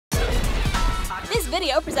This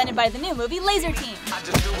video presented by the new movie Laser Team.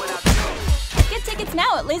 Get tickets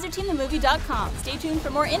now at laserteamthemovie.com. Stay tuned for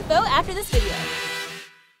more info after this video.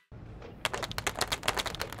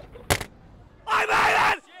 I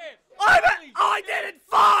made it! I did it!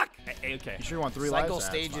 Fuck! Hey, okay. You sure you want 3 Cycle lives?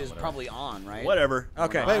 stage is probably on, right? Whatever.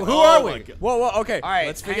 Okay. Wait, who are we? Whoa, okay. All right,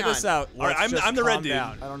 let's figure hang this on. out. All right, Let's I'm the just red calm dude.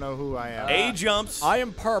 down. I don't know who I am. A jumps. I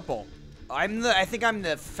am purple. I think I'm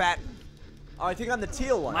the fat. Oh, I think I'm the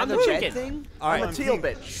teal one. I'm the jet thing. All right. I'm a teal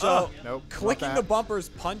bitch. So, Nope, clicking not the that. bumpers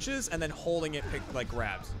punches and then holding it like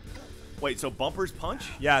grabs. Wait, so bumpers punch?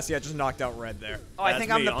 Yes, yeah, just knocked out red there. Oh, I That's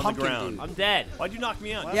think I'm me the on the pumpkin ground. dude. I'm dead. Why'd you knock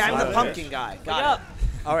me out? Yeah, I'm the Son of a pumpkin bitch. guy. Wake Got up.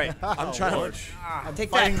 All right, I'm trying to. Punch.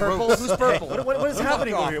 Take that purple. Who's purple? What is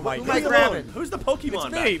happening over here? Mike. Who Who am I leave me alone? grabbing? Who's the Pokemon It's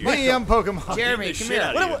back me, here? Me, I'm Pokemon. Jeremy, Beat the come shit here.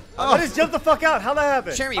 out of you. I just jumped the fuck out. How'd that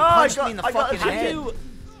happen? Jeremy Oh, punched I me in the got- fucking how do head. you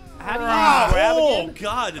grab Oh again?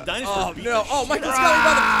 God, the dinosaur beat No, the oh, shit Michael's out got me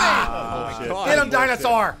by the Oh, face. shit. God. Get him,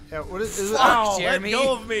 dinosaur! Yeah, what is it? Fuck, Let Jeremy.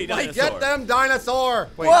 go of me, dinosaur. Get them, dinosaur!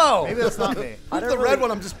 Wait, Whoa. maybe that's not me. Who's the don't red really-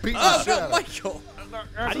 one? I'm just beating the Oh shit no, out of. Michael!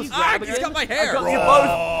 How do you Ah, grab he's again? got my I hair. got you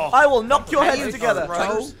both. I will knock your How do heads you together.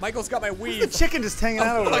 throw? Michael's got my The weave. chicken just hanging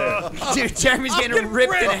out over there. Dude, Jeremy's getting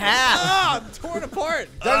ripped in half. Ah, I'm torn apart.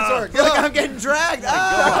 Dinosaur, get Look, up! I'm getting dragged.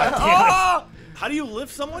 Ah. How do you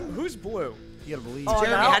lift someone? Who's blue? You gotta believe. Oh,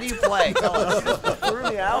 Jeremy, now? how do you play? Threw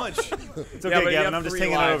me out. Punch. It's Yeah, okay, but you Gavin. have I'm just 3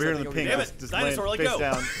 hanging out lives. over here I in the think pink. Damn it, Just dinosaur, laying let face go.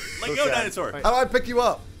 down. Let So go, sad. dinosaur. How do I pick you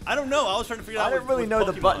up? I don't know. I was trying to figure out. I didn't really with know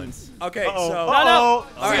the Pokemon. buttons. Okay, Uh-oh. so Uh-oh.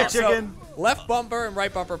 all right, See ya, chicken. so left bumper and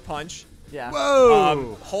right bumper punch. Yeah.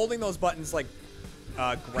 Whoa! Holding those buttons like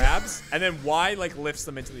grabs, and then Y like lifts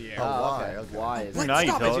them into the air. Oh, why? Okay. Okay. Why is Like, it? Now you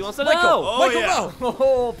stop tell it. us. He wants to Michael, know. Oh, Michael, yeah. no.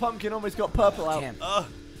 Oh, pumpkin almost got purple out. Damn.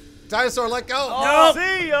 Dinosaur, let go! Oh,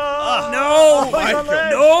 see ya. No, He's on Michael,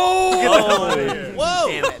 ledge. no. Whoa.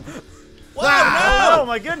 Damn it. Whoa, Oh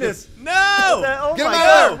my goodness. no. Oh Get him my out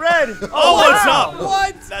God, of red. Oh, what's wow. up?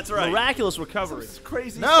 What? That's right. Miraculous recovery.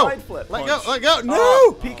 Crazy No! side flip. Let go, Punch. let go! No!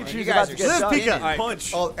 Oh, Pikachu's You about guys to are get Live, done. Pika! All right.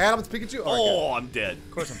 Punch. Oh, Adam's Pikachu? Okay. Oh, I'm dead. Of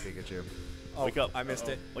course I'm Pikachu. Wake up. I missed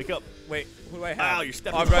it. Wake up. Wait, who do I have? Wow, you're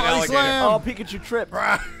stepping Oh, I've got an Body alligator. slam! Oh, Pikachu trip.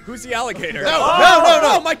 Who's the alligator? No,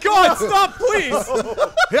 Oh my God! Stop, please!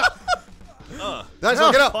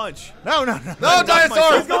 Dinosaur, get up! Punch. No, no, no. No, Knock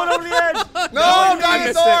dinosaur! He's going over the edge. No, I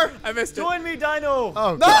missed dinosaur! it. I missed it. Join me, Dino. Oh,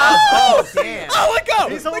 Oh, no! damn. Oh, let go!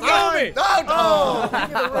 He's Let holding go of on. me!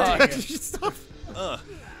 No! Stop.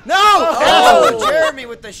 No! Oh, Jeremy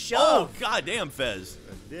with the Oh, shove. goddamn, Fez.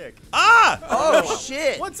 Dick. Ah! Oh,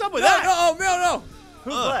 shit. What's up with No, that? no.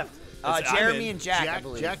 Who's left? I'm Jeremy in. and Jack, I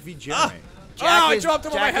believe. Jack v. Jeremy. Jack I is, dropped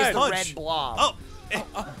him on Jack my is head. the Punch. red blob.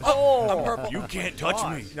 Oh, I'm purple. you can't touch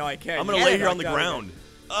me. No, I can't. I'm gonna You lay can't here on the knock down ground.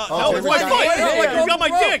 Oh, No, it's my Jeremy's foot. got it. You got my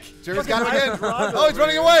Bro. dick. Jeremy's got him again. Oh, he's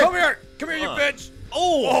running away. Come here, you bitch.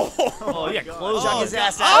 Oh. Oh, yeah, close Chuck on his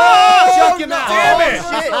ass out. Oh, Chuck him out. Damn it.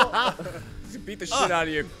 Shit. Just beat the shit out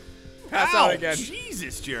of you. Pass Ow, out again.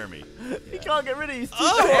 Jesus, Jeremy. He can't get rid of these two.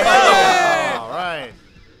 All right.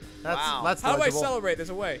 That's Wow. that's How do I legible. celebrate? There's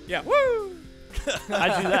a way. Yeah. Woo.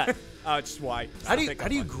 How'd you do that? Just Y. How do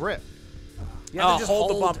you grip? You have to just hold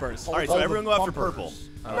the bumpers. All right, so everyone go after purple.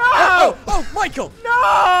 Oh, Michael.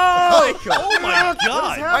 Michael. Oh my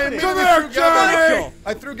God. I am Come here, Gavin. Michael.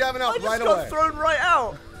 I threw Gavin out I just right got away. thrown right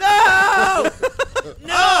out.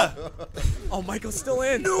 No. Oh, Michael's still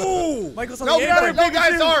in. No. Michael's on No, the never, apron. big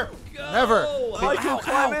dinosaur. Never. Michael,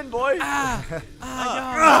 climb in, boy. Why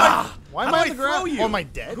am How I on do the I throw ground? you? Oh, am I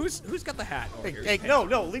dead? Who's got the hat? Over here? Hey, No,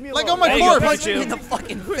 leave me alone. let go of my There you go, corpse. Punch me in the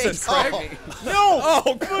fucking Who's face. this, Craig? Oh.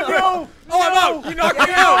 Oh, good. No. Oh, I'm out. You knocked me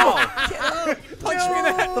out. Punch me in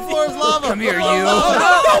the head. The floor is lava. Come here, you.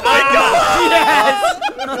 Oh my God.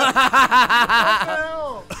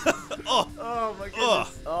 Oh my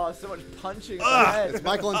goodness. Oh, so much punching. in the head. It's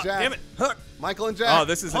Michael and Jack. Damn it. Michael and Jack. Oh,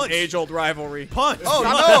 this is Punch. an age-old rivalry. Punch. Oh,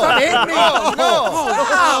 no. Hit me. Oh,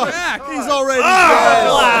 no. Jack. He's already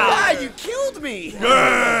God, you killed me.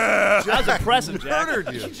 That was impressive, Jack.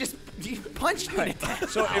 murdered You you. just punched me.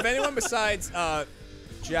 So if anyone besides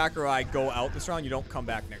Jack or I go out this round, you don't come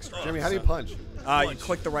back next round. Jimmy, how do you punch? You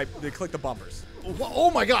click you click the bumpers. Oh,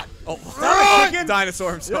 my God. Oh, chicken.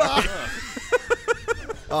 dinosaur. I'm sorry.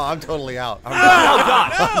 Oh, I'm totally out. I'm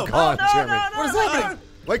No. gone, Jeremy. What is happening?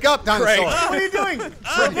 Wake up, dinosaur. What are you doing? No.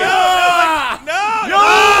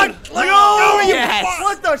 No! Yes.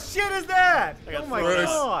 What the shit is that? got Oh my Bruce.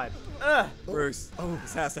 God. Bruce,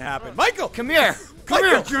 this has to happen. Michael, Come here. come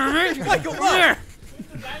here, Jeremy. Michael, come here.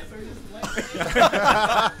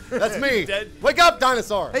 That's me. Dead. Wake up,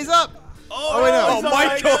 dinosaur. He's up. Oh, wait, no. Oh,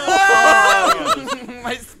 Michael.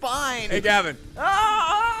 My spine. Hey, Gavin.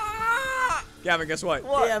 Ah! Gavin, guess what?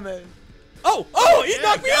 What? Damn it. Oh, he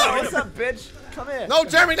knocked me yeah. out. What's up, bitch? Come here. No,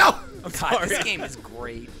 Jeremy, no. I'm God, sorry. this game is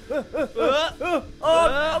great. I'm on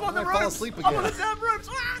the I fall ropes. asleep I'm on the again. damn ropes.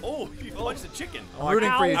 Ah! Oh, you punched the chicken. I'm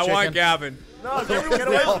rooting for you, I want chicken. Gavin. No, Jeremy, get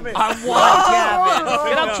away from me. I want Gavin.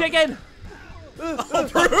 Get up, chicken.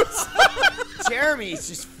 Jeremy's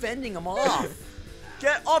just fending him off.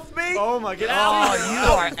 Get off me. Oh my God. Oh, you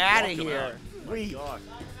are out of here.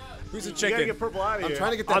 Who's a You gotta chicken? get purple out of I'm here.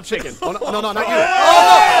 trying to get that I'm chicken. Oh, no, not you. Oh,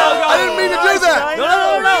 no. I didn't mean to do that.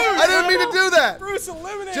 No. I didn't mean to do that. Bruce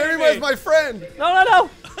eliminated Jeremy me. was my friend. No.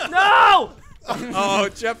 Oh,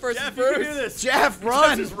 Jeff versus Jeff, you can Bruce. do this. Jeff,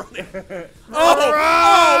 run.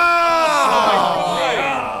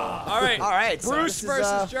 All right. All right, so Bruce this is,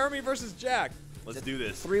 versus Jeremy versus Jack. Let's do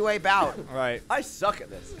this. three-way bout. All right. I suck at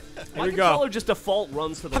this. Here we go. Just default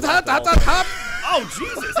runs to the Hop, left. hop, hop. Oh,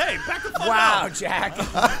 Jesus. Hey, back the fuck Wow, up. Jack.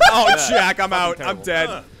 Oh, Jack, I'm out. I'm terrible.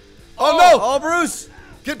 dead. Oh, no. Oh, Bruce.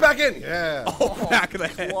 Get back in. Yeah. Oh, back of the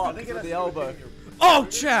head. Block with the elbow. Oh,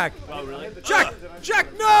 Jack. Oh, really? Jack,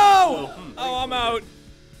 no. Oh, I'm out.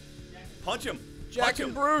 Punch him. Jack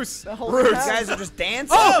and Bruce. You guys are just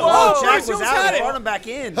dancing. Oh, Jack Bruce was almost out. had He it. brought him back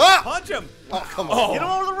in. Ah! Punch him. Oh, come on. Get him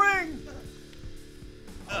over the ring.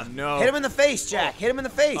 Oh, no. Hit him in the face, Jack. Hit him in the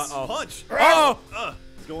face. Punch. Oh,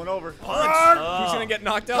 He's going over. Punch. who's gonna get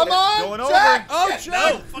knocked out? Come on, Going over. Jack. Oh,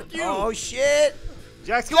 Jack. No, fuck you. Oh, shit.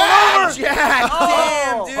 Jack's going over. Jack,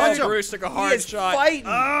 damn, dude. Oh, Bruce took a He hard is shot. fighting.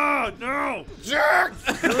 Oh, no. Jack.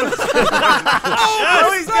 Oh,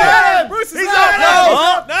 he's dead. Bruce is He's out.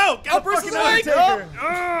 out. No. Get the Bruce is fucking awake. Undertaker.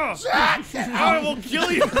 I will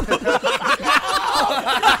kill you.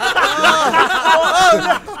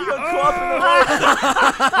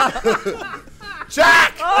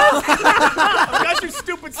 Jack. I got your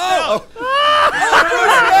stupid stuff.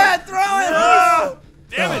 Yeah, throw it.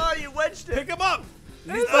 Damn it. Oh, you wedged it. Pick him up.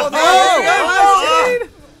 Oh.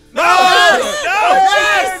 No.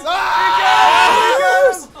 Yes.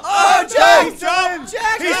 Oh, Jack. Jump.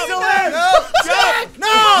 Jack, He's no. still in. Jump.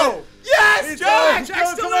 No. Yes. Jack.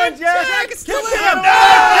 Jack's still in. Jack is still in.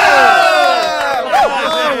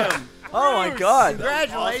 Oh my God.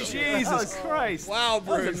 Congratulations. Jesus Christ. Wow, That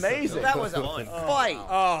was Bruce. amazing. That was a Fun. fight. Oh,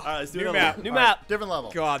 All right, let's do new another map. one. New map. Different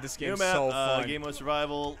level. God, this New game's map. so fun. Game mode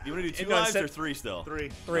survival. You want to do two No, lives set- or three still? Three.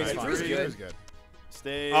 Three's Alright, fine. Three's Good.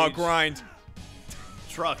 Stage. Oh, grind.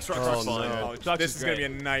 Trucks. Trucks Oh, are fun. no. Oh, this is gonna be a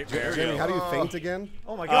nightmare. Jamie, how do you faint again?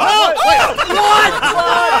 Oh my God.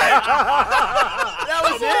 That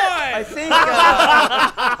was I think.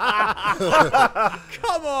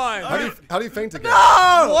 Come on. How do you faint again?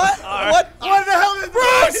 What? What the hell is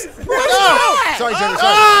Bruce? Sorry, Jamie.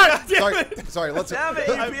 Sorry. Let's. Damn it,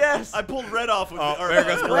 EPS. I pulled red off with Oh, the. there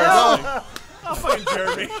goes Bruce. Oh, fucking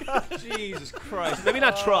Jeremy. Jesus Christ. Maybe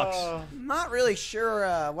not trucks. I'm not really sure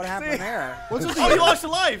what happened there. What's with Oh, you lost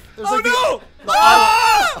your life. Oh, no.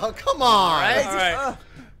 Oh, come on. All right.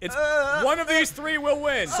 It's one of these three will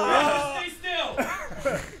win. So Stay still.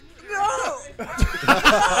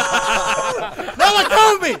 Now let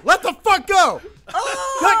go of me! Let the fuck go!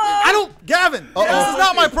 I don't, Gavin. This is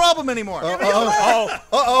not my problem anymore.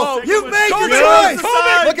 Uh-oh. You made your Kobe, choice.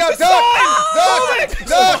 Kobe, Look out, Doug! Let him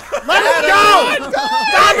go!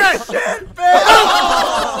 Stop it!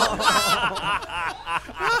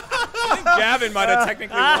 I think Gavin might have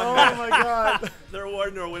technically won that. Oh my God. There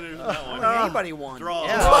were no winners in that one. Anybody won. Draw.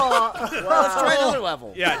 Yeah. Well, let's try another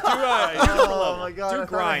level. Yeah, Oh my God. Do I thought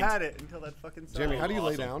grind. I had it until that fucking sound. Jamie, how do you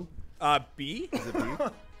lay down? B. Is it B?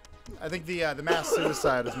 I think the mass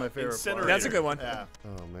suicide is my favorite Incinerator. part. That's a good one. Yeah.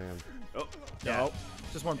 Oh man. Oh, No.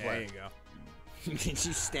 Just one There player. you go.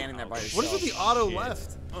 She's standing there by herself. What is with the auto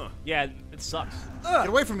left? Yeah, it sucks. Get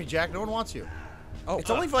away from me, Jack. No one wants you. Oh, It's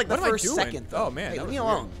only for like the what am I first doing? second, though. Oh man, Hey, that leave me was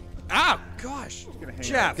alone. weird. Ah, gosh.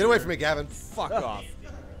 Jeff, Get away from me, Gavin. fuck off.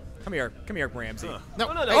 Come here, Ramsey. No,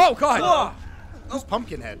 Oh god. who's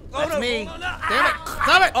Pumpkinhead? That's me. Damn it!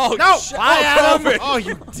 Stop it! Oh, no! shit. Bye, Oh, Adam! Kobe. Oh,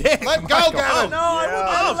 you dick! Let go, Gavin. No,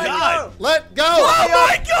 I won't let God. Let go. Oh,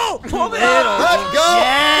 Michael! Let go.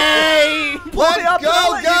 Yay! Let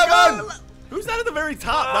go, Gavin. who's that at the very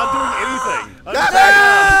top, not doing anything?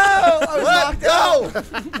 Let go.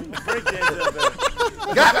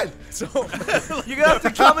 Gavin. You're gonna have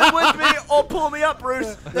to come in with me or pull me up,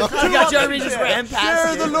 Bruce. You got Jeremy just ran past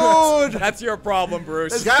Share the you. Lord! That's your problem,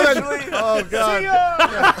 Bruce. Gavin. Literally, Oh god.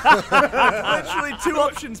 literally two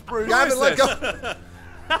options, Bruce. Gavin, let go.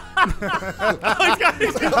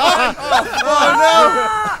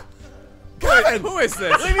 Wait, who is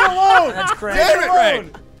this? Leave me alone. That's crazy. Damn it,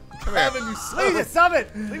 Craig. Gavin, you Leave it. Stop it.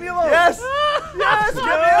 Leave me alone. Yes. Yes. Get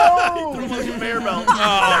me Bear belt.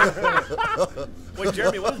 Wait,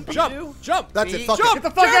 Jeremy, what does B do? Jump. That's it. B. Fuck Jump. it.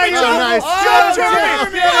 the fuck out of here. Nice. Jump, Jeremy.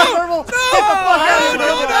 Jeremy. Get the fuck out of here.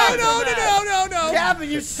 No, no, no, no, no,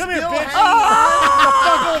 you Come still here, bitch. hang Get the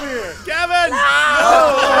fuck over here. Kevin!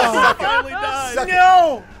 Oh, Finally died. Suck it.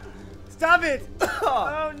 no. Stop it.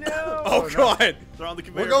 Oh, no. Oh God. They're on the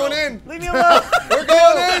conveyor We're going belt. in. Leave me alone. We're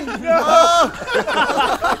going in.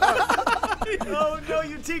 Oh, no,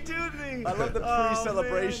 you T2'd me. I love the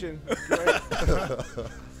pre-celebration.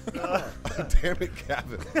 Damn it,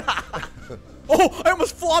 Gavin. Oh, I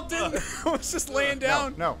almost flopped in. I was just laying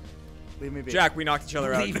down. No. Leave me be. Jack, we knocked each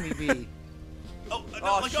other out. Leave me be. Oh, no,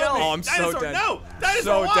 Oh, let go Shell. of me. Oh, I'm so Dinosaur, dead. No! Dinosaur,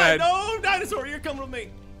 So why? dead. No, Dinosaur, you're coming with me.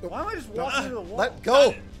 Why am I just walking into the wall? Let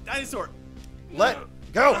go. Dinosaur. Let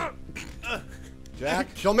go. Jack,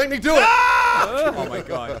 don't make me do it. Oh my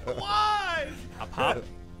God. Why? Hop, hop.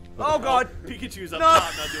 Oh, God. Pikachu's up No.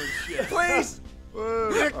 top, not doing shit. Please. Oh,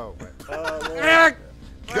 wait. Oh,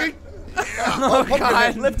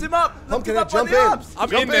 God. Lift him up. Lift Pumpkin, him up jump on the in. ups. I'm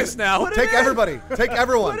Jump in this now. Put it Take in. everybody. Take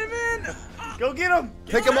everyone. Put him in. Go get him.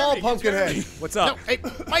 Take them all, Pumpkinhead. What's up? Hey,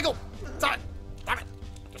 Michael. Stop it. Stop it.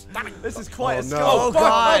 Just stop it. This is quite a no. skill. Oh, fuck.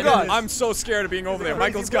 God. Oh, God. I'm so scared of being over there.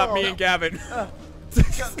 Michael's got me and Gavin.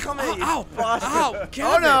 Come here, you Ow. bastard. Ow.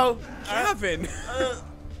 Gavin. Oh, no. Gavin.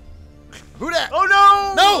 Who that? Oh,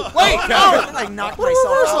 no. No, wait. Gavin. I knocked What a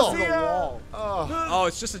myself reversal. off the wall. Oh,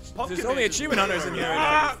 it's just there's only Man. achievement hunters in here.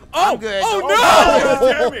 I'm good. Oh, no.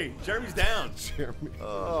 Oh, Jeremy. Jeremy's down. Jeremy.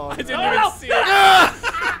 I didn't even see it.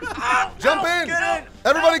 Jump in. Get in.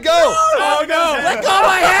 Everybody go. Oh, no. Let go of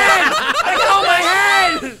my hand. Let go of my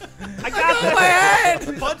hand. I got this. My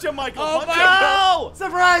hand. Punch him, Michael. Oh, Punch my him. God.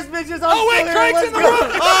 Surprise, bitches. I'm Oh, wait, still here. Craig's Let's in the go. room.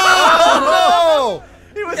 Oh,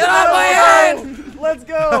 He was Get in out of the my room. hand. Let's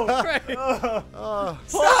go.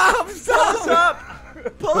 Stop. Stop. Pull us up.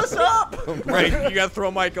 Pull us up. Right, you gotta throw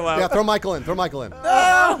Michael out. yeah, throw Michael in. Throw Michael in.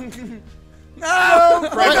 No. No.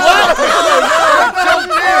 Frank,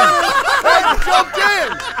 Jumped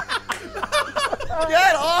in.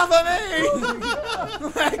 Get off of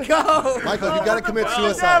me. Let go. Michael, you got to commit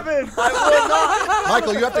suicide. Gavin. I will not.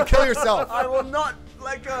 Michael, you have to kill yourself. I will not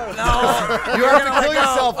let go. No. You have to kill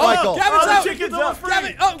yourself, Michael. Gavin's the out. chicken's almost free.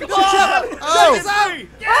 Gavin, oh, Oh. Chicken's out.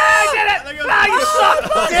 Yeah, I did it. Ah, you suck.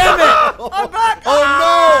 Damn it. I'm back. Oh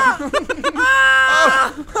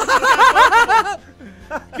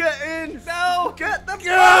Get in. No. Get the fuck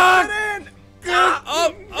in.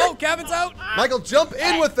 Oh, Gavin's out. no! Michael, jump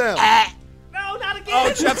in with them. No, not again.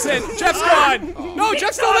 Oh, Jeff's in. Jeff's gone. No,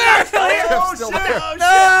 Jeff's still there. Jeff's still there. Oh,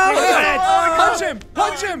 No. Punch him.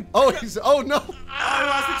 Punch him. Oh, he's. Oh no! shit. I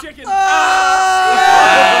lost the chicken.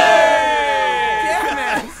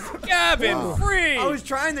 Damn it. Gavin, free. I was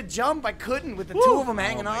trying to jump. I couldn't with the two of them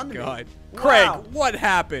hanging on to me. God. Craig, Wow. what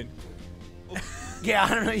happened? Yeah,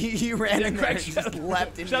 I don't know. You ran in there Craig and just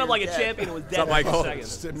leapt in. Shut up like a champion and was dead up, in 2 Michael?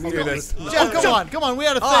 seconds. Just Do this. Jeff, come on. Come on. We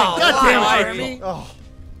had a thing. Oh, God wow, damn it, Jeremy. Jeremy.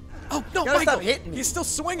 Oh, no, Gotta Michael. stop hitting me. He's still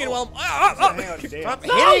swinging while I'm... Stop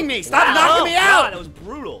hitting me. Stop knocking me out. God, that was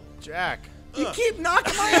brutal. Jack. You keep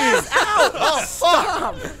knocking my ass out. Oh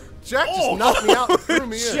fuck! Jack just knocked me out and threw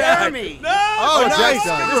me in. Jeremy. No. Oh, Jack's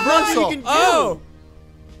done. There's nothing you can do. Oh.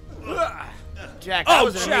 Jack, that Oh,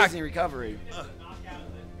 was an Jack. amazing recovery.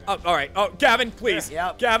 Oh, all right. Oh, Gavin, please.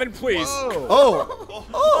 Yep. Gavin, please. Oh!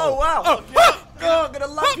 Oh, wow. Oh, I'm gonna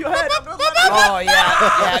lamp your head. Oh,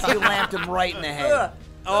 yeah. You lamped him right in the head.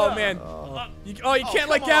 Oh, man. You can't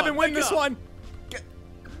let come Gavin on, win wake this up. one.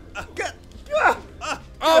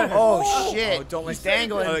 Oh, shit. Oh, don't let He's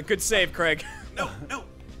dangling. good save, Craig. No, no.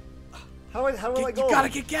 How will I You go? gotta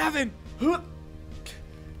get Gavin.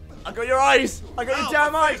 I got your eyes. I got your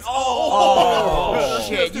damn eyes. Oh. Oh,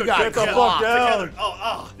 shit. You got Get the fuck clocked. down.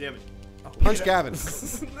 Oh, damn it. Punch Gavin.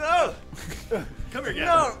 No. Come here, Gavin.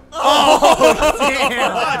 No. Oh,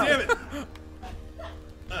 Damn. damn it.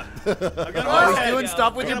 I've got Oh, my he's head. doing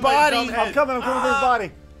stuff with I your got my body. dumb head. I'm coming for his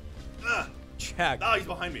body. Jack. Oh, he's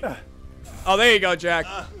behind me. Oh, there you go, Jack.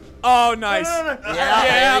 Oh, nice. Yeah, Yeah.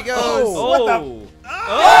 there he goes. Oh.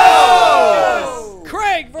 Oh.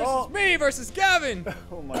 Craig versus me versus Gavin.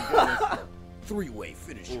 Oh my goodness. Three-way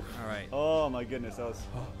finish. All right. Oh my goodness. That was.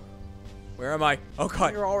 Where am I? Oh,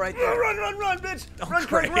 God. You're all right there. Run, bitch. Run,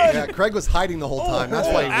 Craig. Craig, run. Yeah, Craig was hiding the whole time. That's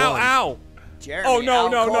why he Ow, won. ow. Jeremy, Oh, no,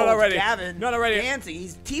 out no, cold. not already. Gavin, Not already. dancing.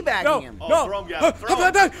 He's teabagging No, him. Oh, no. throw him, Gavin. Throw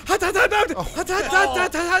him.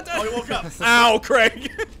 Oh, he woke up. Ow,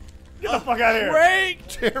 Craig. Get the fuck out of here. Craig.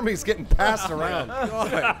 Jeremy's getting passed around.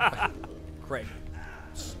 God. Craig,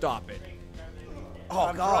 stop it. Oh,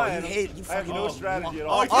 I'm God. trying. You hate. You I have fucking. no strategy at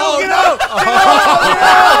all. Oh, Oh, no.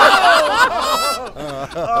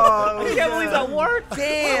 I can't believe that worked.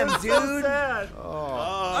 Damn, So dude. sad.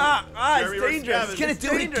 Jeremy It's versus dangerous. Gavin. He's gonna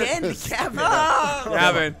do it again to Gavin.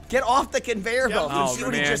 Gavin, Get off the conveyor belt. Oh, You see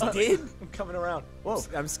what he man. just did? I'm coming around. Whoa.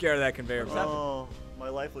 I'm scared of that conveyor belt. Oh my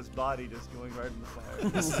lifeless body just going right in the fire.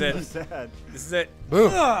 This is it. Sad. This is it.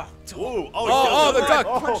 Boom. Oh, the duck.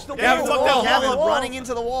 Punch the Gavin, wall. fuck that Gavin wall. running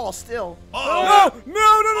into the wall still. No!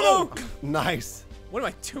 No! Nice. What am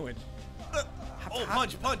I doing? Oh,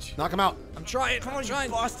 punch. Knock him out. I'm trying. I'm trying.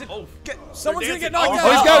 Boston. Oh, Someone's gonna get dancing. knocked Oh,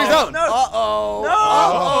 he's out. out. He's out. Uh-oh.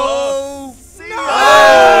 Uh-oh. See ya.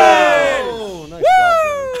 Oh, nice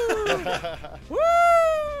job,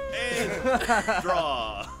 And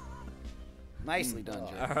draw. Nicely done,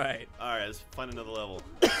 Jeremy. All right. All right, let's find another level.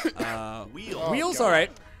 Wheel. Wheels, all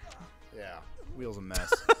right. Yeah. Wheel's a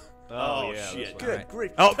mess. Oh, shit. Good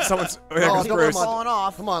grief. Oh, someone's. Oh, There goes come Bruce. on. Falling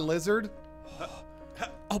off. Come on, lizard.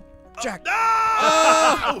 Oh, Jack.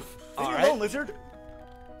 Ah! Leave me alone, lizard.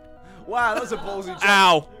 Wow, that was a ballsy jump.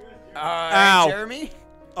 Ow. All right, Ow. Jeremy.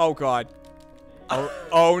 Oh God.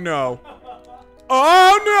 Oh no.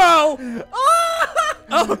 Oh no.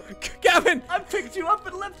 Oh, Gavin. I picked you up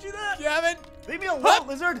and left you there. Gavin. Leave me alone,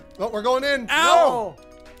 lizard. Oh, we're going in. Ow.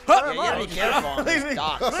 Yeah, you gotta be careful on Leave these me.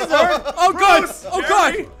 docks. Oh God. Oh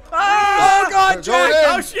God. Ah! Oh God, Go Jack. in.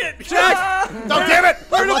 Oh, shit. Jack. Oh, damn it.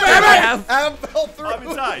 Where the Adam fell through. I'm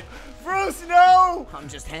inside. Bruce, no. I'm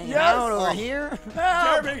just hanging Yes. out over Oh. here.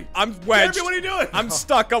 Jeremy. I'm wedged. Jeremy, what are you doing? I'm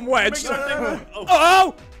stuck. I'm wedged. Making that thing move.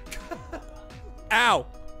 Oh. Ow.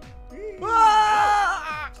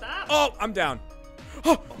 Ah! Oh, I'm down.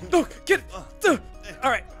 Oh, no, get. All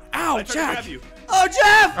right. Ow, I tried to Jack. grab you. Oh,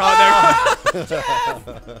 Jeff! Oh,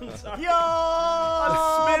 there. Yo! I'm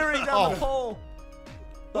smearing down the Oh. pole.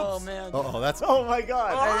 Oh, man. Oh, that's. Oh my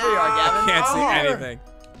god. There you are, Gavin. Can't see Oh. anything.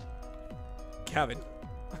 Gavin.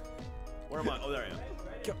 Where am I? Oh, there I am.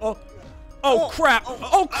 Oh. Oh, crap.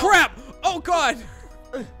 Oh, crap. Oh, God.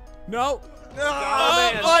 No.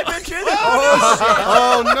 Oh, man. Oh, bitches.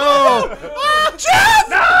 Oh no!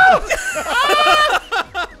 Jeff!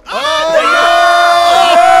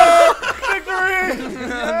 Victory!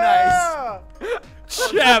 Nice.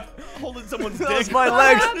 Jeff. Holding someone's dick. That was my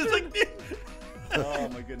legs. It's like, Oh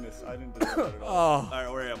my goodness, I didn't deserve it at all. Oh. all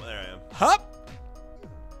right, where am I? There I am. Hup.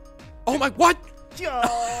 Oh, my. What?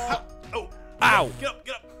 Oh. Ow. Get up,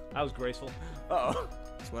 get up. That was graceful. Uh-oh.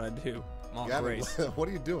 That's what I do. I'm on Gavin, grace. what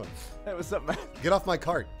are you doing? That was something. Get off my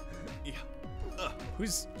cart. Yeah.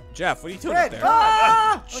 Who's Jeff? What are you doing Red. up there?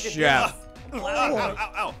 Ah! Look at Jeff. Ow, ow,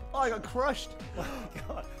 ow, ow. Oh, I got crushed. Oh,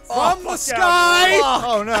 God. From the sky.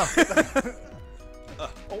 Oh no.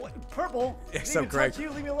 Oh, what? Purple? Except Didn't even Greg. touch you.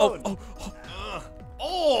 Leave me Oh, alone.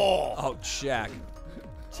 Oh. Oh, Jack.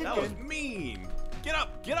 That was mean. Get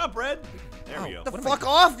up, Red. There we go. The fuck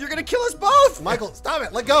off! You're gonna kill us both! Michael, stop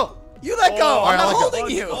it. Let go. You let go! all I'm right, not I'll let go.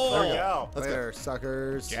 holding you! Oh. There we go. Let's go. There,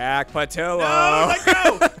 suckers. Jack Patillo. No, let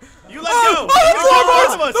go. You let go.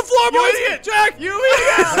 Oh, the floorboards! You idiot. Jack! You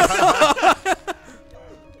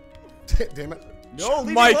idiot. Damn it. No, leave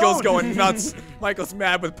me Michael's alone. going nuts. Michael's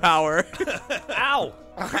mad with power. Ow.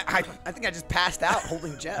 I think I just passed out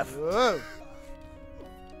holding Jeff. Whoa.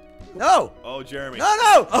 No! Oh, Jeremy. No,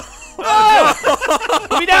 no!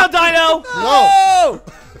 Put me down, Dino. No.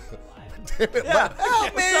 Damn it. Yeah.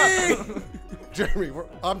 Help me! Jeremy,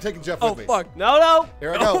 I'm taking Jeff Oh, with me. fuck. No.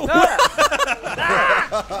 Here I go.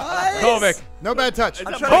 Kovic. No bad touch.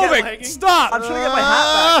 I'm trying to get my, Kovic, stop. I'm trying to get my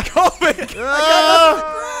hat back.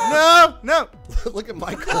 Kovic. No. Look at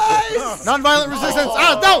Michael. Non-violent resistance.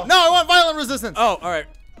 Oh, no. I want violent resistance. Oh, all right.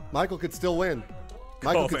 Michael could still win.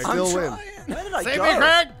 Michael could Kovic. still win. Where did I Save go? me,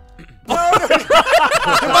 Craig.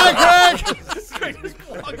 Goodbye, Craig.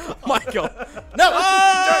 Michael. No.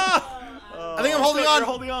 I think I'm holding You're on.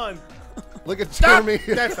 holding on. Look at Jeremy.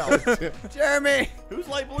 That fell. Jeremy! Who's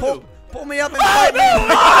light blue? Pull me up and fight me!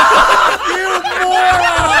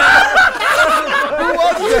 Who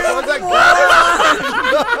was that? Was that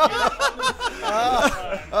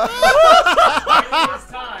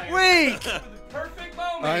Weak! Perfect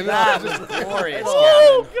moment. I know. That was glorious,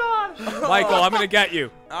 Oh, Gavin. God. Michael, I'm gonna get you.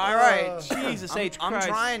 All right. Jesus H. I'm Christ.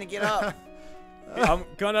 trying to get up. I'm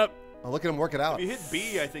gonna. Oh, look at him work it out. If you hit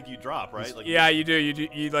B, I think you drop, right? Like, Yeah, you do.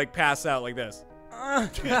 You like pass out like this.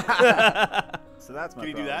 So that's my Can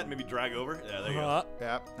you do that? Maybe drag over? Yeah, there you go.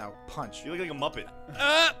 Yeah. Now punch. You look like a Muppet.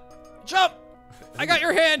 Jump! I got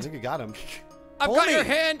your I hand. think you got him. I've Pull got me. your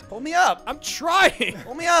hand. Pull me up. I'm trying.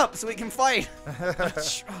 Pull me up so we can fight.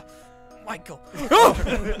 Michael. Oh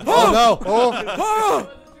no. Oh. Oh.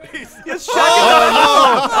 You This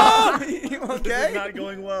okay? is not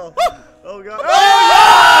going well. Oh, God.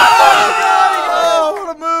 Oh,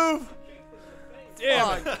 what a move!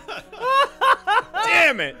 Damn it.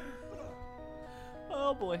 Damn it.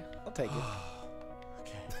 Oh, boy. I'll take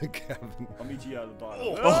it. Kevin. I'll meet you out of the bottom.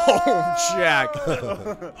 Oh, Jack.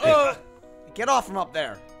 Get off from up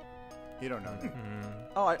there. You don't know.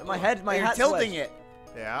 Oh, my head, my You're hat's tilting wedged. it.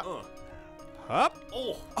 Yeah. Up.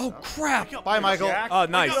 Oh. Oh crap. Bye, Michael. Oh,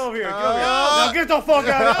 nice. Get over here. Get over here. Now get the fuck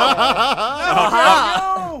out.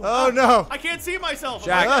 Oh, no. I can't see myself.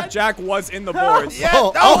 Jack was in the boards. Yeah.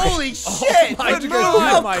 Oh, Holy shit. my Good move. God,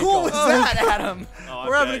 How cool Michael. was that, Adam? Oh, I'm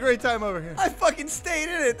We're having a dead. great time over here. I fucking stayed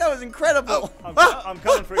in it. That was incredible. I'm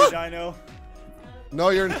coming for you, Dino. No,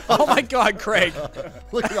 you're not. Oh my God, Craig.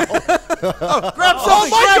 Look at all. Grab Oh,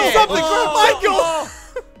 Michael, something. something, Michael.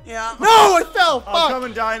 Yeah. No, it fell. I'm Fuck.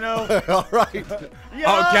 coming, Dino. All right.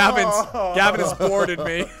 Oh, Gavin has boarded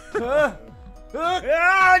me.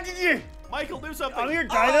 Ah, did you? Michael, do something. I'm here,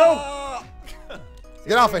 Dino.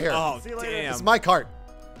 Get off of here. Oh, See you later. damn. It's my cart.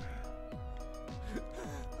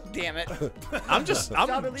 Damn it. I'm just Stop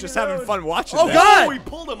it, leave just it having alone. fun watching Oh, that. God. Oh, we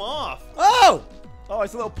pulled him off. Oh. Oh,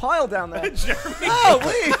 it's a little pile down there. Jeremy. Oh,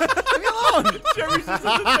 please. Leave me alone. Jeremy's just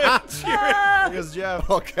in the cheering. Here's Jeff.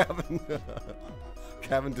 Oh, Kevin.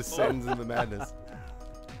 Kevin descends into madness.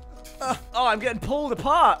 Oh, I'm getting pulled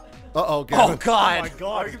apart. Uh-oh, Gavin. Oh, God. Oh my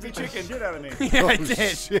God, you you beat beat the chicken. shit out of me. Yeah, I Oh,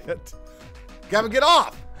 did. shit. Gavin, get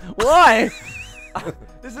off. Why?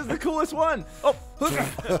 This is the coolest one. Oh,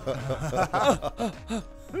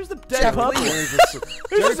 who's the dead Jeff, puppy? please.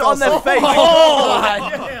 Who's just on their face? Oh,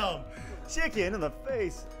 God. Damn! Chicken in the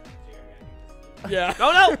face. Yeah.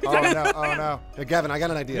 Oh no! Oh, no. Oh, no. Hey, Gavin, I got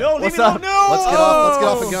an idea. No, leave What's me alone. up? No! Let's get off. Let's get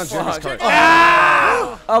off and get on Jeremy's fuck.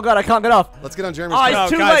 cart. Oh god, I can't get off. Let's get on Jeremy's Oh, cart. No,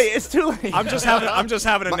 it's too guys. late. It's too late. I'm just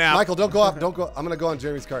having a nap. Michael, don't go off. Don't go. I'm gonna go on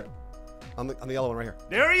Jeremy's cart. On the yellow one right here.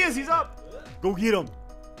 There he is. He's up. Go get him.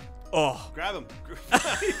 Oh. Grab him.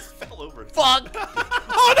 He fell over. Fuck.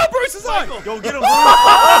 Oh no, Bruce is on. Go get him.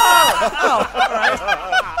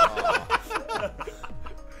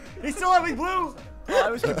 He's still having blue. Oh,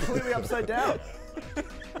 I was completely upside down.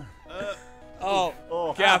 Oh,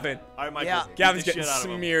 Oh, Gavin. All right, Michael. Yeah. beat Gavin's the getting shit out of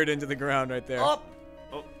him. smeared into the ground right there. Up.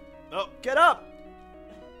 Oh, oh. Get up.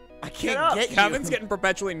 I can't up. get you. Gavin's getting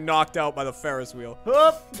perpetually knocked out by the Ferris wheel.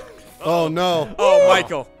 Up. Oh no. Oh,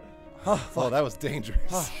 Michael. Oh, that was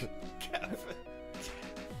dangerous.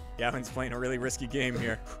 Gavin's playing a really risky game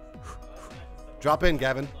here. Drop in,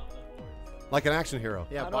 Gavin. Like an action hero.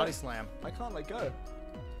 Yeah, How do body I- slam. I can't let go.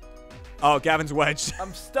 Oh, Gavin's wedged.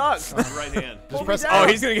 I'm stuck. Right hand. Just me press down. Oh,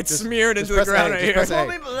 he's gonna get smeared into the press A, ground right just here.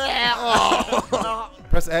 press A.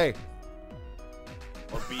 Press A.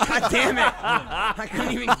 Or B. God damn it. I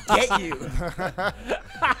couldn't even get you.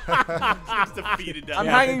 He's defeated down I'm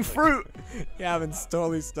there. hanging fruit. Gavin's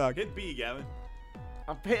totally stuck. Hit B, Gavin.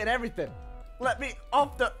 I'm hitting everything. Let me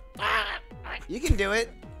off the. You can do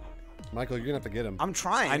it. Michael, you're gonna have to get him. I'm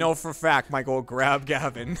trying. I know for a fact Michael will grab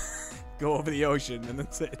Gavin, go over the ocean, and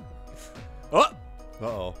that's it. Oh!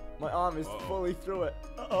 Uh-oh. My arm is fully through it.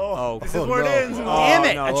 Oh. This Oh, is where no. it ends. Oh, Damn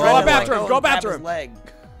it. no. I Go tried to back let to him, go go and back grab to his him. leg.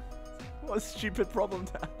 What a stupid problem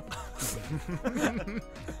to have.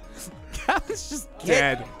 Gavin's just Get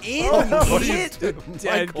dead. in, What are you idiot. doing,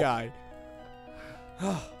 Dead Michael? guy.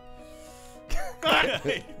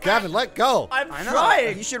 Gavin, let go. I'm I know.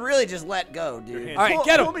 trying. You should really just let go, dude. hand. All right,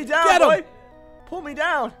 get him. Pull me down, Get him. boy. Pull me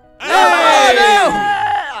down.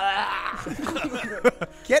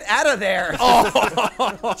 Get out of there.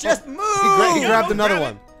 Just move. He grabbed another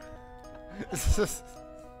one.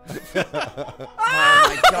 Oh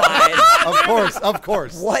my God. Of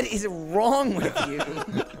course. What is wrong with you?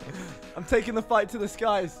 I'm taking the fight to the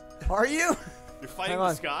skies. Are you? You're fighting Hang the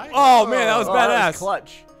on. sky? Oh man, that was Oh, that badass. was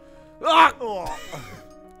clutch.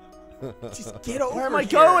 Just get over Where am I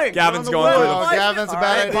here. going? Gavin's Get on going the through way. the- Oh, Gavin's a All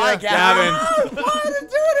bad right, idea. bye, Gavin. Gavin. Why are you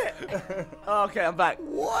doing it? Oh, okay, I'm back.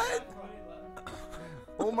 What?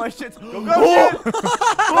 All my shit's. Go,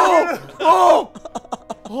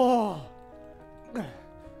 Oh.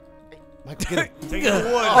 Michael, get him. Take the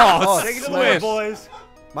wood. Oh, Take the swish. wood, boys.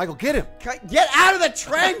 Michael, get him. Get out of the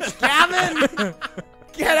trench, Gavin.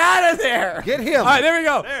 Get out of there. Get him. All right, there we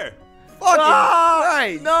go. There. Fucking Ah!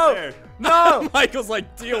 right. No. There. No. Michael's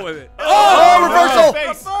like, deal with it. Oh, reversal.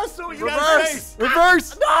 Face. Reversal. You Reverse.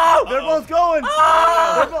 Reverse. No. They're both going.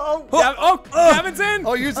 Gavin's in.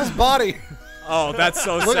 Oh, use his body. Oh, that's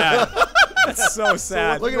so sad. That's so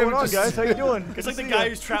sad. Look at What's him. going on, just- guys? How you doing? It's like the guy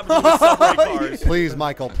who's trapped in the subway cars. Please,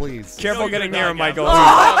 Michael, please. Careful No, getting you're near him, not, Michael.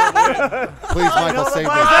 Gavin. Please, Michael, save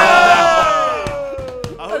me.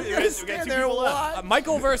 Oh, we got two people left.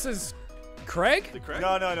 Michael versus Craig? Is it Craig?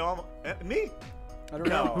 No. Me? I don't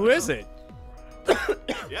know. Who is it?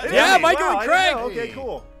 Yeah, Yeah, Michael Wow, and I didn't Craig. know. Okay,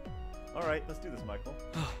 cool. All right, let's do this, Michael.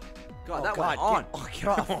 God, that God, went on. Get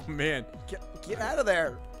off. Oh man. Get out of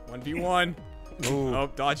there. 1v1. Ooh. Oh,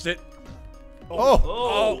 dodged it.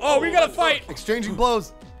 Oh, Oh, we gotta fight. exchanging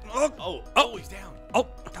blows. Oh, he's down. Oh,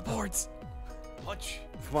 the boards. Punch.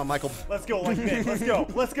 Come on, Michael. Let's go, like Nick. Let's go.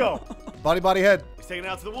 Let's go. Body, head. He's taking it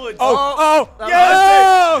out to the woods. Oh!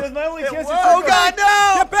 Yes! That's my only chance. Oh God,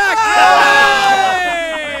 no! Get back!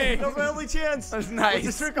 Hey! That's my only chance. That's nice.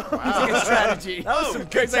 What's the trick? That's a good strategy. That was some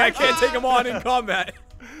good. I can't take him on in combat.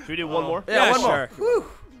 Should we do one more? Yeah, one more. sure.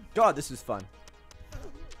 God, this is fun.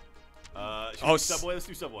 Should we do Subway? Let's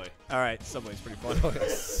do Subway. All right, Subway's pretty fun.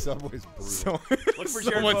 Subway's brutal. Look for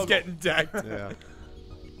Jared Someone's Vogel. getting decked. Yeah.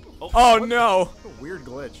 Oh no! Weird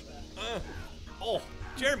glitch. Oh,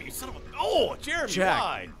 Jeremy, you son of a... Oh, Jeremy, Jack.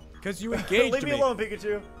 why? Because you engaged Leave me alone,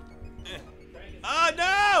 Pikachu.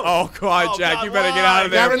 No! Oh God, Oh, Jack, God, you better get out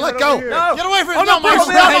of there. Gavin, let go. No. Get away from Oh, me. no, No, Bruce,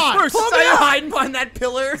 Michael, no, come on. Bruce, Bruce, are you hiding behind that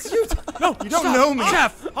pillar? No, You don't know me.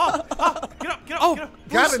 Jeff. Get up, get up, Oh, get up.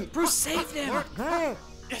 Gavin. Bruce saved him.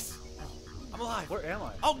 Yes. I'm alive. Where am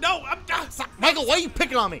I? Oh, no, I'm... Michael, why are you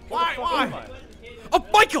picking on me? Why? Oh,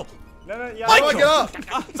 Michael! No, no, yeah. How do I get up?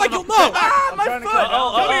 Michael, no! I'm trying to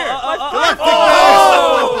Come here.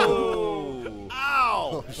 Oh!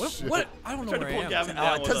 Ow! What? I don't know Tried to where I pull am. Gavin Oh,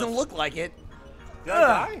 down it with doesn't us. look like it. Did I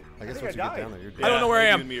die? I guess think once you died. get down there, you're I dead. don't know where I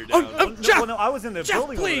you am. and me are Oh, down. No, Jeff! well, no, I was in the Jeff,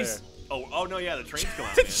 building please! Oh, no, yeah, the train's coming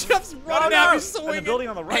out, man. Jeff's running at me, over there. In the swinging. building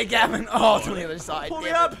on the right. Hey, Gavin. Oh, it's on the other side. Pull me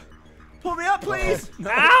Damn up. it. Pull me up, please.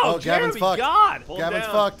 Ow, Oh, Gavin's Jeremy, fucked. God. Pull him Gavin's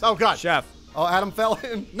down. fucked. Oh, God. Jeff, Oh, Adam fell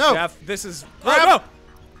in. No. Jeff, this is. Grab.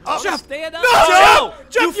 Oh, Jeff, Stand up. no!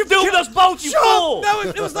 Jeff, You doomed us both, you fool. No,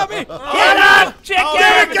 it was not me. Get up. Check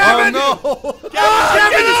Gavin, Gavin. Oh, no.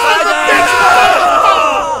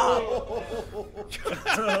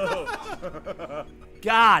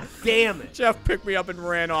 God damn it. Jeff picked me up and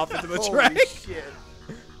ran off into the Holy track. shit.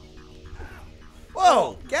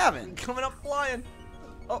 Whoa, Gavin. Coming up flying.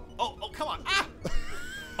 Oh, come on. Ah!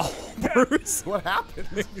 Bruce. What happened?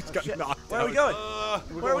 He just got knocked Where out. are we going?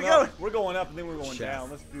 Where are we going? We're going up and then we're going down.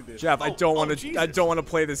 Let's do this. Jeff, I don't want to. Jesus. I don't want to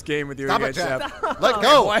play this game with you Stop again, it, Jeff. Jeff. Let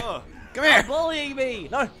go. Uh, Come here. Bullying me.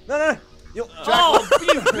 No, no, no. You, Oh,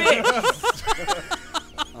 you bitch.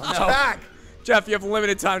 Jack. Jeff, you have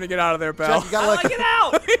limited time to get out of there, pal. Jack, you gotta How let do I go. get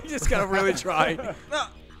out? you just gotta really try. no,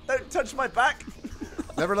 don't touch my back.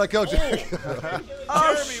 Never let go, Jack.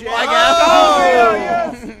 Oh, shit.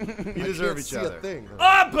 You deserve Can't each see other. a thing.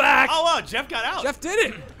 I'm back. Oh, Jeff got out. Jeff did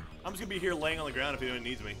it. I'm just going to be here laying on the ground if anyone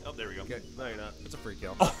needs me. Oh, there we go. No, you're not. It's a free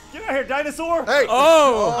kill. Get out here, dinosaur. Hey.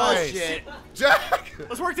 Oh. Oh, Nice. shit. Jack.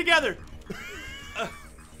 Let's work together.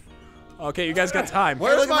 Okay, you guys got time.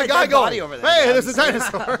 Where's Look at my my guy dead going? body over there, Hey, Gavin. there's a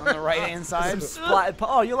dinosaur. On the right-hand side. Splatted.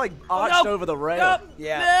 Oh, you're like arched over the rail.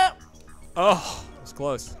 Yeah. Oh, it's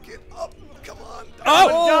close. Get up. Come on.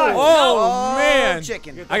 Oh, man.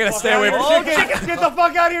 Chicken. I gotta stay away from. Oh, chicken, get the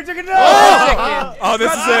fuck out of here, chicken. No. Oh,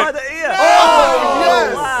 this is By it. the ear. Oh,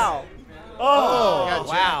 yes. Wow. Oh.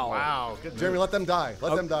 Wow. Wow. Good Jeremy, let them die.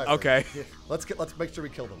 Let them die. Okay. Let's make sure we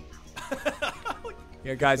kill them.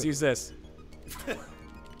 Here, guys, use this.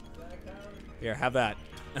 Here, have that.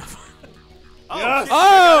 Oh, Yes.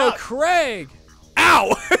 Oh, Craig!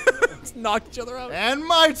 Ow! Let's knock each other out. And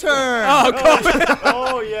my turn. Oh, come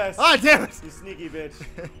Oh, yes. Ah, damn it. You sneaky bitch.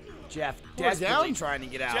 Jeff down? desperately trying to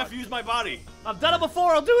get out. Jeff, use my body. I've done it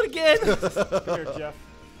before. I'll do it again. Come here, Jeff.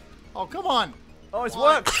 Oh, come on. Oh, it's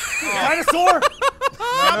worked. Dinosaur. No.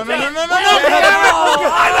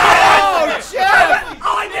 Oh, Jeff.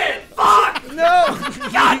 Oh, I did it. Fuck. No.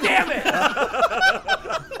 God damn it.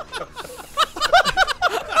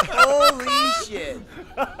 Holy shit.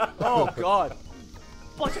 Oh, God.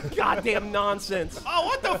 Bunch of goddamn nonsense. Oh,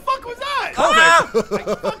 what the fuck was that? Fuck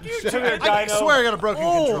you, Come here, chicken. I Dino. swear I got a broken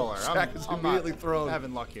controller. Jack is immediately thrown.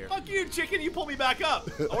 having luck here. Fuck you, chicken. You pull me back up.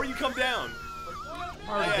 Or you come down. I'm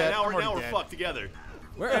already Yeah, dead. now I'm we're already dead. fucked together.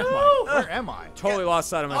 Where am I? Where am I? Totally lost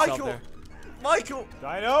sight of myself Michael. there. Michael.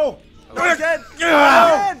 Dino. Not again.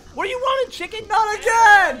 Again. What are you running, chicken? Not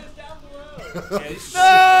again.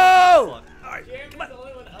 No.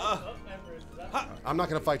 I'm not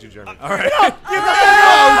gonna fight you, Jeremy. All right. I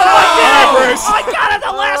got it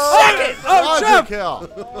the last second. Oh, Jeff! Jeff!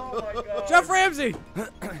 Kill. Jeff Ramsey!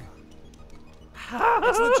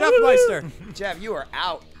 It's the Jeff Meister. Jeff, you are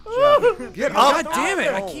out. Get God up. damn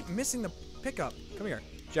it! I keep missing the pickup. Come here,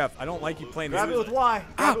 Jeff. I don't like you playing this. Grab it with Y.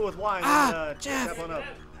 Grab it with Y. And Jeff. step on up.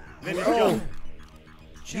 Then you go.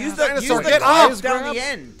 Use the Dinosaur, corpse get up. down the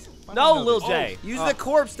end. No, Lil J. Use the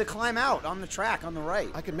corpse to climb out on the track on the right.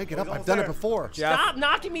 I can make it up. almost I've done it there. before. Jeff. Stop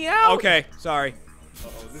knocking me out. Okay, sorry.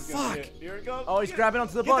 Fuck. Here it goes. Oh, he's grabbing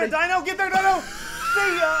onto the Get body. there, Dino. Get there, Dino.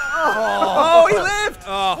 See ya. Oh, he lived.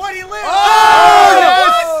 What? He lived.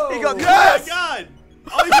 Oh, yes. He got Oh, my yes. God.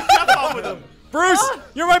 Oh, you can jump off with him. Bruce,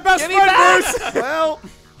 you're my best Give me friend, back. Bruce. Well,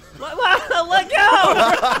 Let go.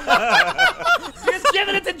 Just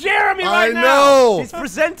giving it to Jeremy I right now. know. He's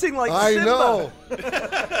presenting like I Simba. know.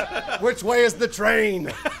 Which way is the train?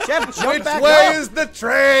 Jeff, jump Which back way up. is the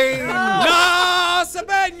train? No,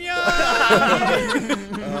 Sabenya!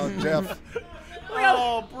 Oh, Jeff.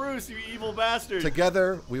 Oh, Bruce, you evil bastard.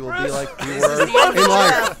 Together, we will be like we were in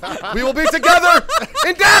life. We will be together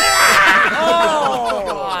in death. Oh,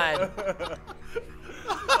 God.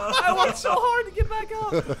 I worked so hard to get back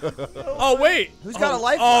up. Oh, wait. Who's got a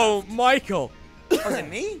life Oh, Michael. Was it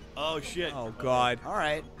me? Oh, shit. Oh, God. All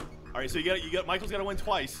right. All right, so you got Michael's got to win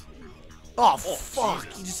twice. Oh, fuck.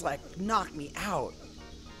 Jesus. He just, like, knocked me out.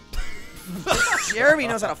 Jeremy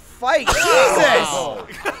knows how to fight. Jesus! That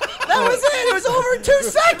was it. It was over in 2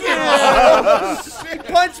 seconds. He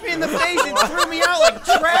punched me in the face and threw me out like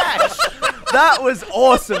trash. That was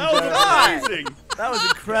awesome. That was God. amazing. That was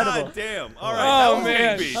incredible. God damn. All right. Oh, that was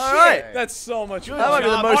man. Big B. All right. That's so much fun. That might be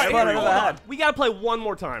the job, most Jeremy. fun I've ever Hold had. We gotta play one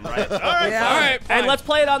more time, right? All right. Yeah. All right, fine. And let's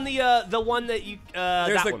play it on the one that you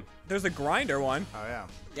that one. There's the grinder one. Oh, yeah.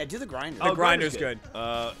 Yeah, do the grinder. The grinder's good.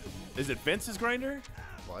 Is it Vince's grinder?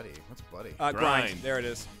 Bloody. What's bloody? Grind. Grind. There it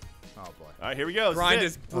is. Oh, boy. All right, here we go. Grind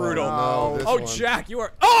This is it. brutal. Oh, no, this Oh, one. Jack, you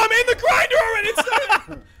are. Oh, I'm in the grinder already. It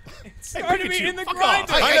started. It started me Pikachu, in the fuck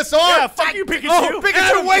grinder. off. Dinosaur. Yeah, fuck you, Pikachu. Oh,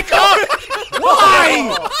 Pikachu, wake up!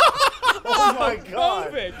 Why? Oh my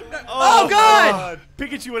God. COVID. Oh, God.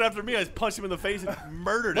 Pikachu went after me. I just punched him in the face and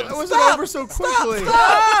murdered him. It was over so quickly.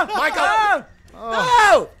 Michael!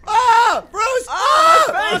 No! Oh! Bruce! Oh!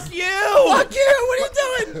 Fuck you! Fuck you! What are you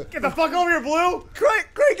doing? Get the fuck over here, Blue. Craig,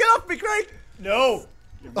 get off me, Craig! No.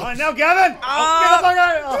 You're mine now, Gavin. Get the fuck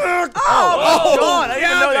out. Oh, God. I didn't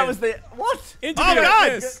even know that Gavin. was the what? Into Oh, the God!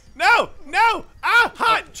 abyss. No! No! Ah!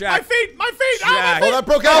 Hot! Jack. My feet! My feet! Jack. Oh, that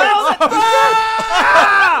broke out.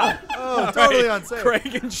 Oh, totally unsafe.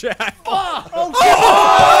 Craig and Jack. All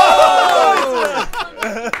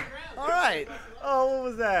right. Oh, what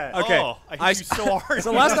was that? Okay. Oh, I hit you so hard.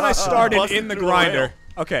 So last time I started Busted in the through the grinder.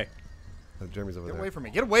 Okay. Jeremy's over Get there. away from me.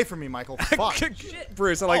 Get away from me, Michael. Fuck.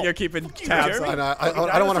 Bruce, I like you're keeping tabs Jeremy. on. I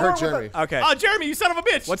don't want to hurt Jeremy. Okay. Oh, Jeremy, you son of a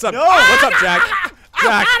bitch! What's up? What's up, Jack?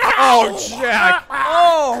 Jack. Oh, Jack.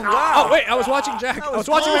 Oh, wow. Oh, wait. I was watching Jack. I was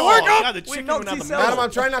watching my work. God, the chicken went out the T-cells. Adam, middle. I'm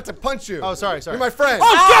trying not to punch you. Oh, sorry. You're my friend.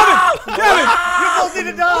 Oh, Gavin! Gavin! You both need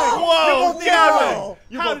to die. Whoa, Gavin!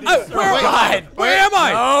 You both need Oh, to where, die. where am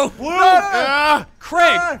I? Blue.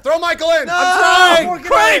 Craig. Throw Michael in. I'm trying. working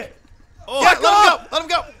on Craig. it. Oh, Let him go. Let him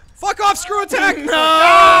go. Fuck off. Screw attack.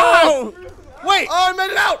 No. Wait. Oh, I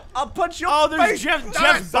made it out. I'll punch your Oh, there's face. Jeff's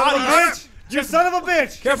Son of a body. bitch. You son of a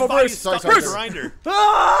bitch. Careful, Body Bruce. stuck Sorry, in the sorry. grinder.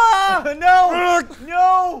 Ah, no.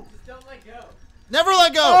 No. Never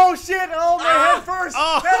let go. Oh, shit. Oh, my head first.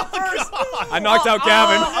 Oh, Head first. God. I knocked out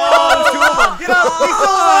Gavin. Oh, get up. He's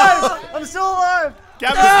still alive. I'm still alive.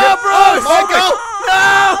 Gavin, Michael.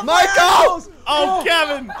 No. Michael. oh,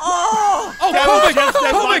 Gavin! Oh, Gavin, Kovic. Jeff's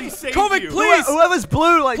dead body saved Kovic, you. please. Whoever's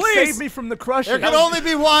blue, like, Please. saved me from the crusher. There can only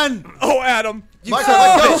be one. Oh, Adam. Michael,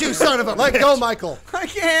 let go. You son of a Let go, Michael. I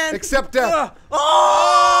can't. Accept death.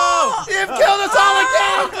 Oh! You've killed us all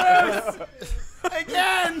again, Bruce!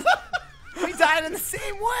 Again! We died in the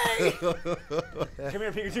same way! Come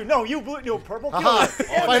here, Pikachu. No, you blue. No, purple. Kill Aha. him.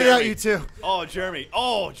 Fight it out, you two. Oh, Jeremy.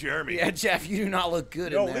 Oh, Jeremy. Yeah, Jeff, you do not look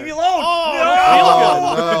good No, in there. leave me alone.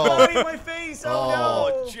 Oh, Oh, Don't eat my face. Oh,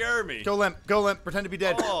 Oh, no. Jeremy. Go limp. Go limp. Pretend to be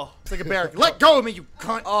dead. Oh. It's like a bear. Let go of me, you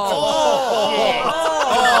cunt.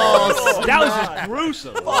 That was just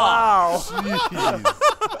gruesome. Wow.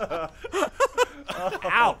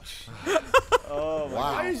 Ouch.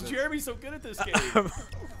 Why is Jeremy so good at this game?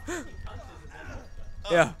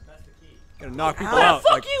 Yeah. Gonna knock people out.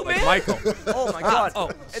 fuck like, you, like man. Michael. Oh my god. Oh,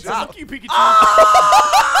 Fuck you, Pikachu.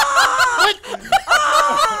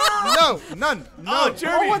 No, none. Oh, No.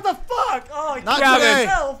 Jeremy. Oh, what the fuck? Oh, I Not killed today.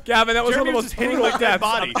 myself. Gavin, that was Jeremy one was of just the most hitting brutal like that deaths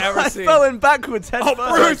body. I've ever I seen. fell in backwards head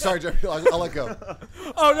first. Sorry, sorry, Jeremy. I'll let go.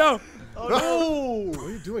 Oh, no. What are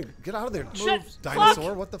you doing? Get out of there. Move,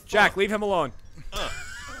 dinosaur. What the fuck? Jack, leave him alone.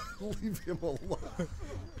 Leave him alone.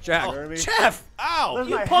 Jack, Jeff! Ow. Where's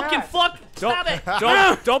You my pumpkin hat? fuck.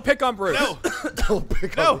 don't pick on Bruce. No. Don't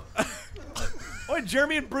pick No. on me. Oh,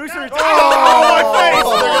 Jeremy and Bruce are.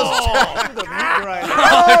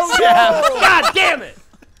 God damn it.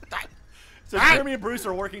 So Jeremy and Bruce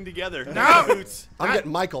are working together. No. Boots. I'm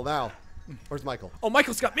getting Michael now. Where's Michael? Oh,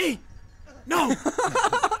 Michael's got me. No.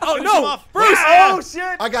 Oh, Finish him no. off. Bruce. Oh,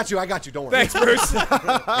 shit. I got you. Don't worry. Thanks, Bruce.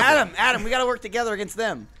 Adam, we gotta work together against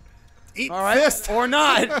them. Eat All right? fist. Or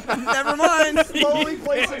not. Never mind. Slowly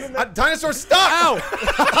placing him in Dinosaur, stop! Ow.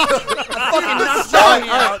 Fucking not showing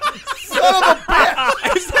you out. Son of a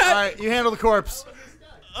bitch! All right, you handle the corpse.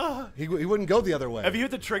 He wouldn't go the other way. If you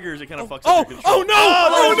hit the triggers, it kind of fucks Oh! up your control. Oh no!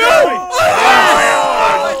 Oh no!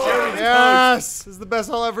 Yes! This is the best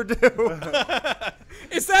I'll ever do.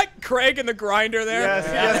 Is that Craig in the grinder there?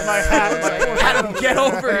 Yes, my hat. Adam, get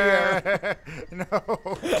over here. No.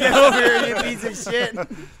 Get over here, you piece of shit.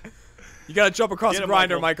 You gotta jump across the him,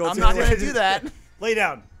 grinder, Michael. Michael. I'm not gonna do that. Lay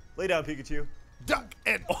down. Lay down, Pikachu. Duck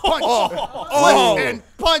and punch. Oh. And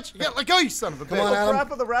punch. Yeah, let go, you son of a bitch. Come on, Adam.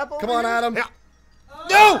 Rap of the rap over Come on, here? Adam. Yeah.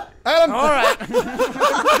 No! Adam. All right.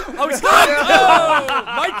 Oh, he's got it! Oh,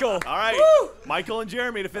 Michael! All right, Michael and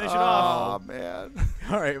Jeremy to finish it off. Oh, man.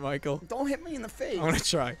 All right, Michael. Don't hit me in the face. I'm gonna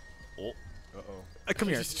try. Oh, Come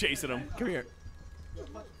here. just chasing him. Come here.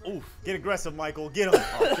 Oof. Get aggressive, Michael. Get him.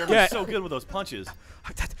 Jeremy's Yeah. so good with those punches.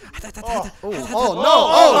 Oh, no.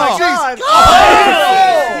 Oh, God.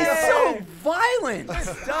 He's so violent.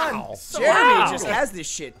 Done. Jeremy just has this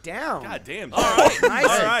shit down. God damn. Nice All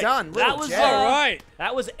and right. done. That was All right.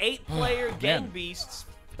 That was 8-player Gang Beasts.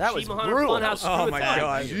 That was Achievement Hunter brutal. Funhouse Oh Screw my Attack.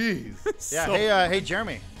 god. Jeez. Yeah, hey,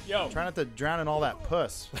 Jeremy. Yo. Try not to drown in all that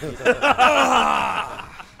puss.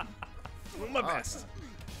 My best.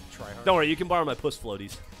 Don't worry, you can borrow my puss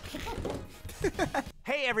floaties.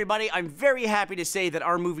 Hey everybody, I'm very happy to say that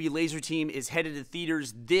our movie Laser Team is headed to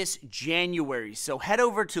theaters this January. So head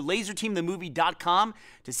over to laserteamthemovie.com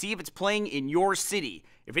to see if it's playing in your city.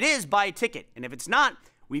 If it is, buy a ticket. And if it's not,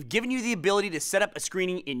 we've given you the ability to set up a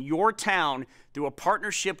screening in your town through a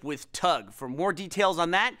partnership with Tug. For more details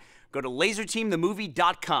on that, go to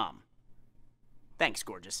laserteamthemovie.com. Thanks,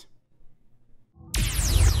 gorgeous.